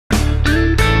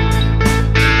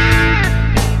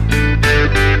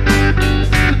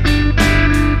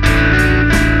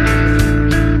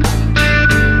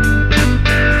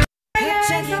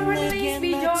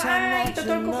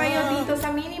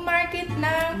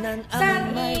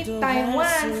Saan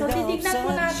Taiwan. So titignan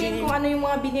po natin kung ano yung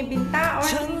mga binibinta or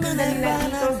tinda nila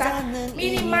dito sa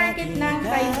mini market ng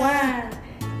Taiwan.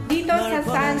 Dito sa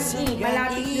Saan,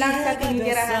 malapit lang sa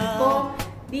tinitirahan ko.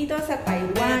 Dito sa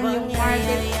Taiwan, yung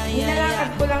market, nilalakad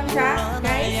ko lang siya,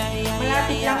 guys.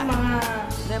 Malapit lang mga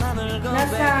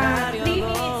nasa 3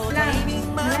 minutes lang.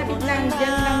 Malapit lang,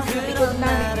 dyan lang sa likod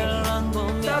namin.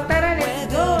 So tara, let's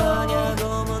go!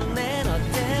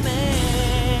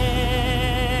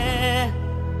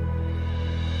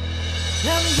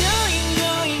 I'm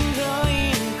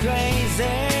going crazy.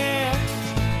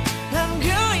 I'm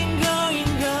going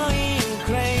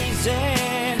crazy.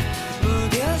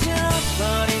 무뎌져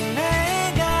버린 내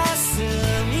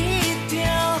가슴이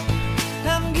뛰어.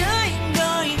 I'm going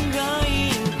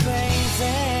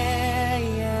crazy.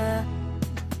 Yeah.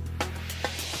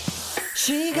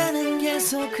 시간은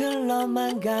계속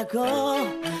흘러만 가고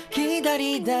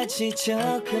기다리다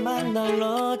지쳐 그만 널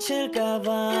놓칠까봐.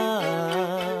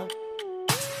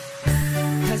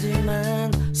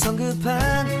 하지만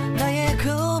성급한 나의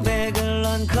고백을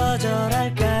넌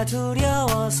거절할까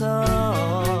두려워서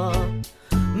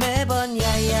매번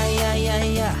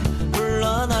야야야야야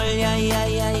불러 널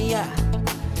야야야야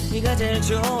네가 제일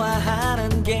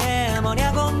좋아하는 게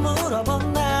뭐냐고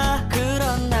물어본다.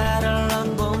 그런 나를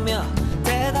넌 보며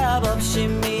대답 없이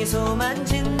미소만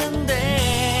짓는데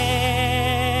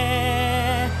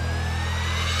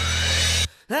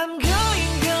I'm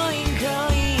going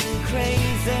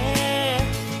crazy.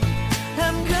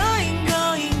 I'm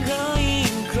going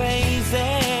crazy.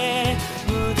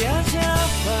 무뎌져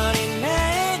버린 내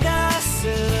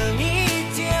가슴이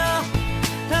뛰어.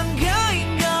 I'm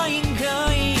going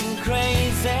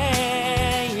crazy.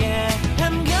 Yeah.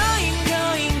 I'm going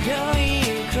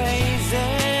crazy.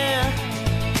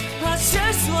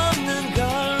 어쩔 수 없는 걸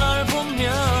널 보면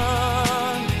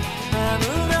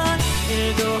아무런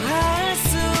일도 할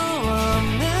수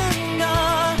없는 걸.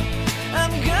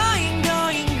 I'm going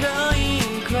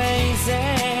crazy.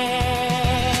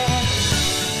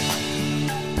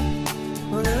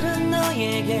 오늘은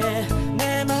너에게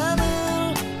내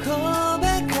맘을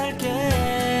고백할게.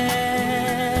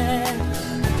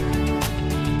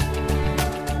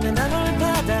 내 맘을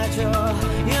받아줘.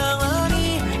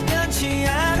 영원히 변치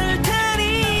않을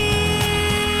테니.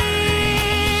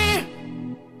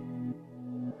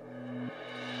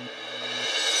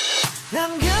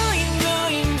 I'm going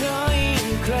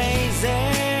crazy.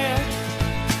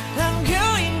 I'm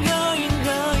going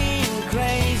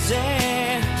crazy.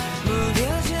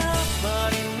 무뎌져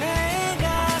버린 내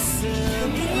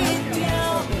가슴이 뛰어.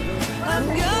 I'm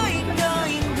going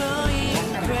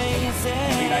crazy.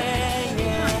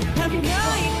 Yeah. I'm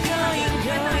going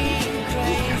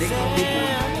crazy.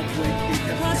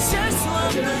 어쩔 수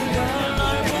없는 걸 널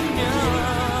보면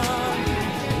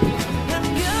I'm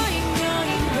going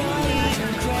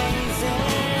crazy.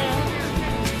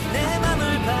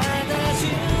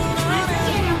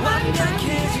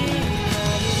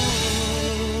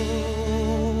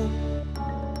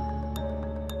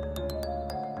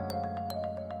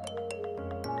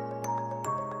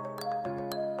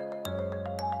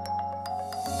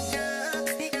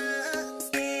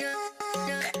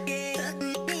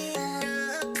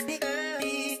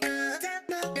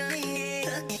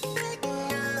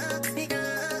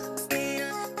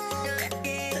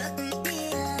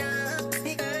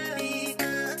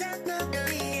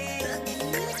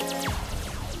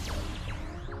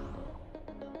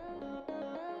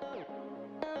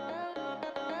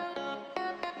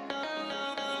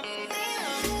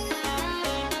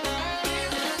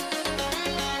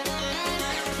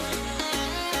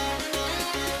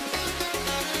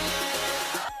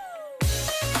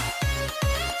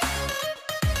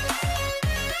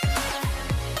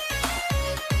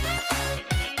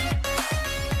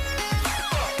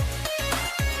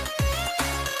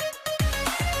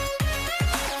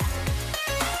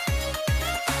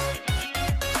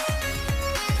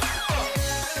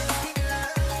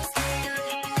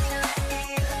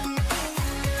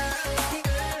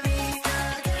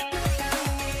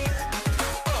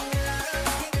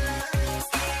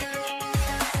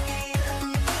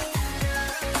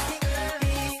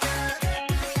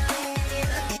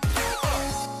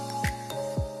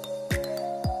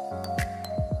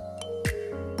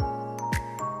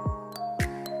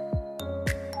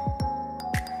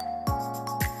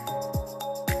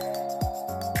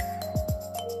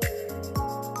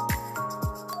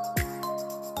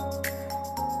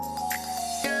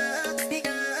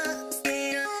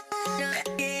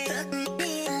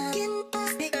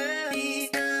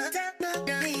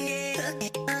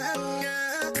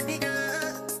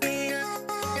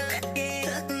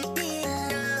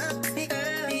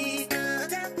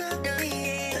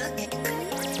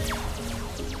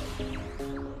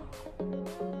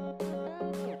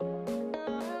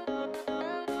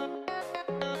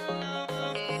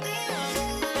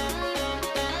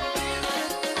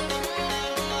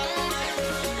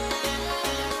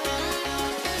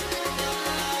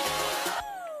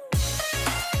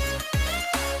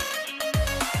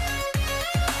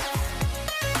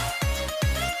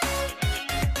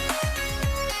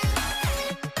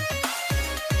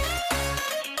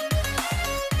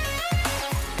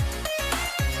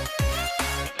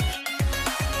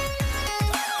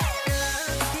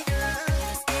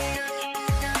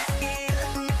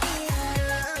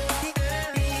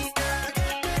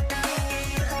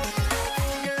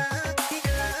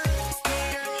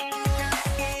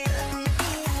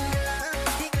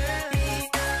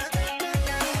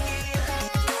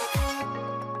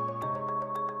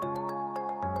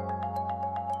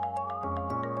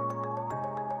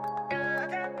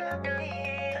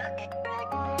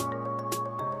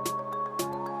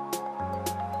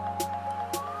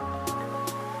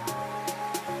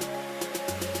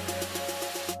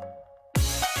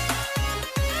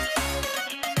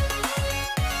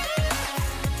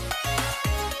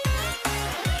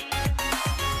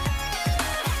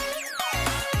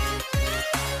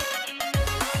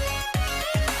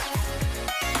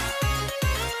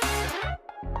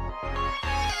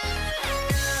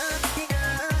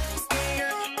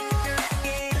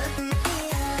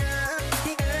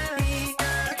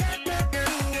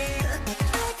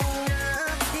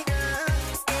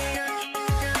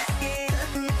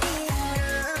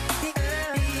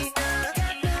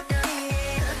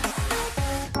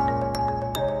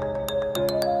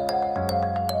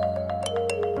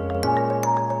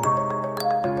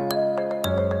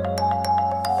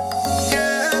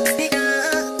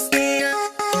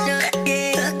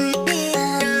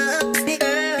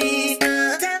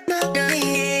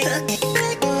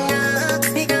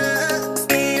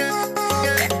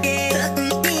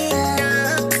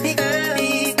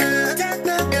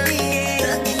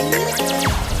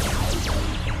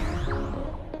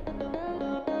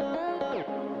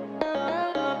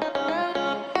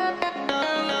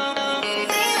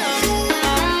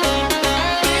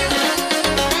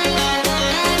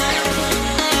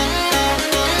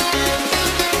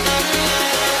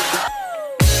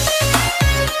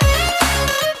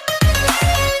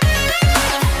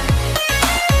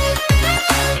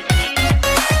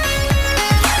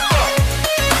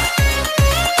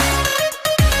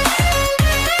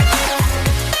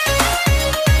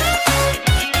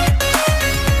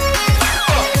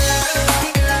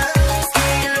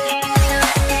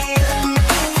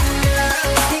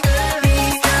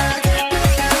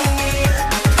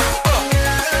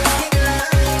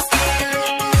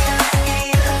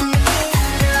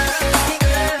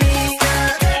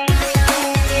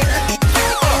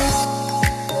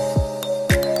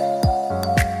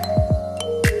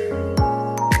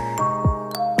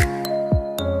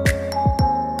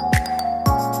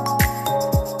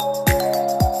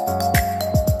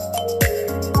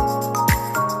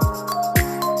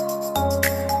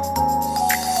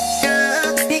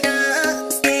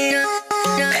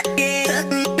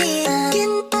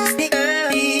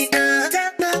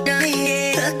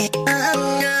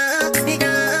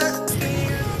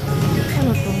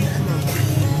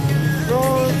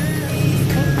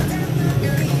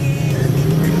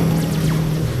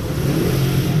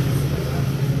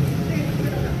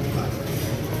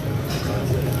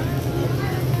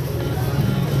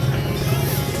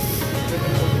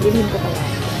 Bilhin ko pala.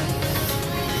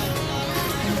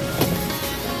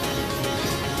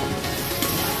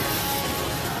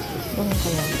 Ganun ko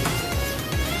lang.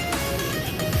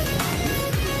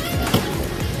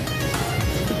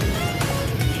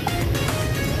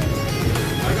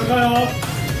 가요.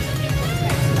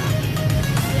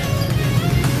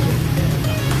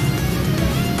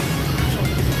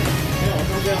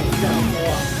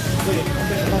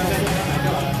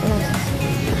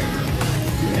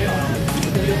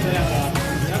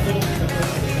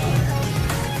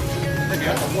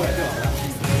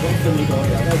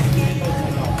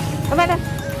多少的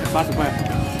80块。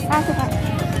80块。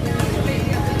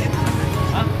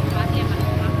啊？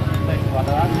对，好的。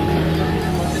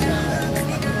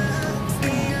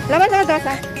老板，这个多少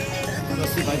这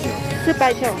个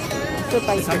？490。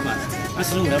490。 300，那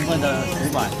15人份的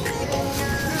500。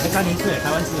才3年次，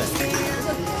台湾吃的。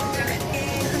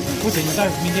不行，你再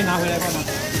明天拿回来看吗？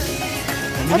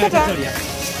我明天在这里啊。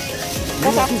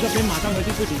如果住这边马上回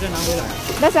去，不行再拿回来。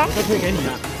多少？再退给你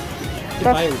了。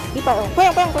150。150，不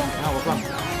用。然后我放。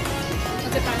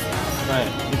对，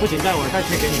你不行再我再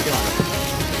退给你就好了。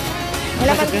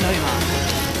在这边而已嘛。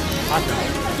80。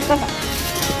多少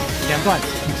？2段，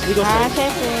一个水，好，谢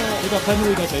谢。一个喷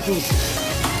雾，一个水柱。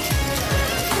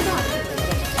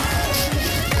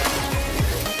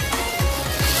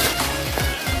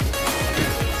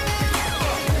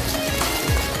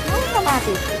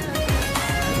Mati.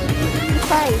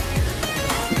 Bye.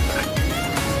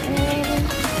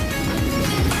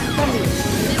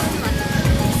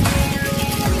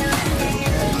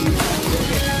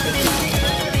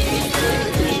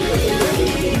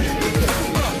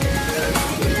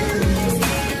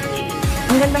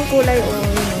 Ang gandang kulay, oh.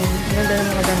 Ang ganda ng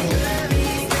mga damit.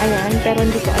 Ayan, pero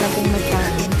hindi ko alam kung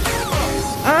magkano.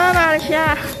 Ah, mahal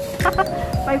siya.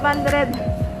 500.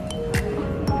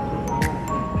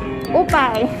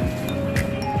 500，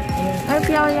很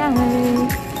漂亮哎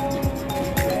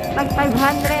 ，like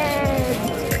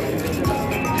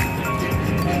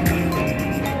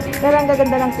 500。Pero ang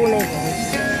gaganda ng kulay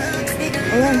guys.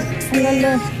 Ayan, ang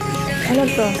ganda. Ano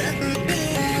to?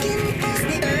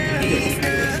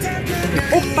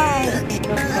 500。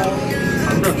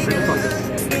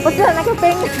不是那个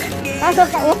冰，他说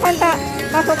我看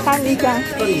他说看一下。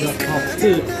这里的哦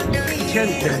是1000、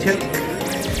2000，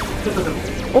这个的。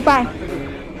500，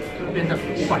这边的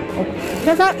500，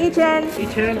多少？1000、2000、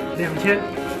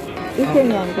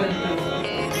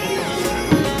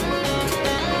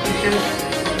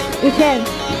2000、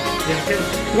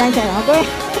1200，1000，好贵。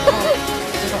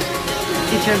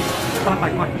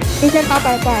1800块。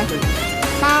1800块。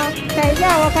好，等一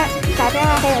下我打电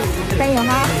话给朋友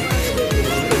哈。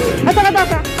这个多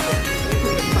少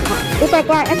？500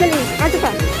块，这里20块。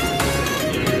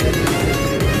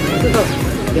这个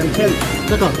2000。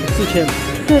这个4000，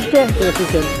这个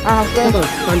4000啊，对，这个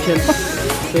3000，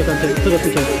这个3000，这个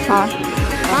4000。好，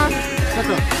这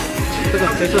个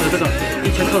黑色的这个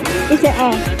1200，这个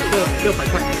600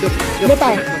块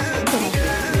，600，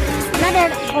那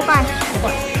边500，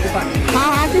好，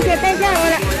谢谢，等一下我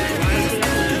来。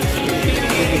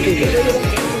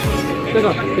这个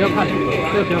不要看，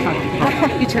好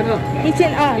，1200，1200，因为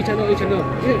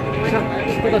看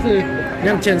这个是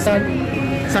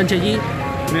2300、3100。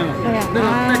没有，那个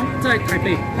在台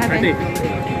北，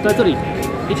在这里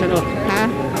1200。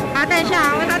好，等一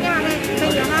下，我打电话给朋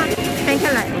友哈，等下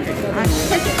来。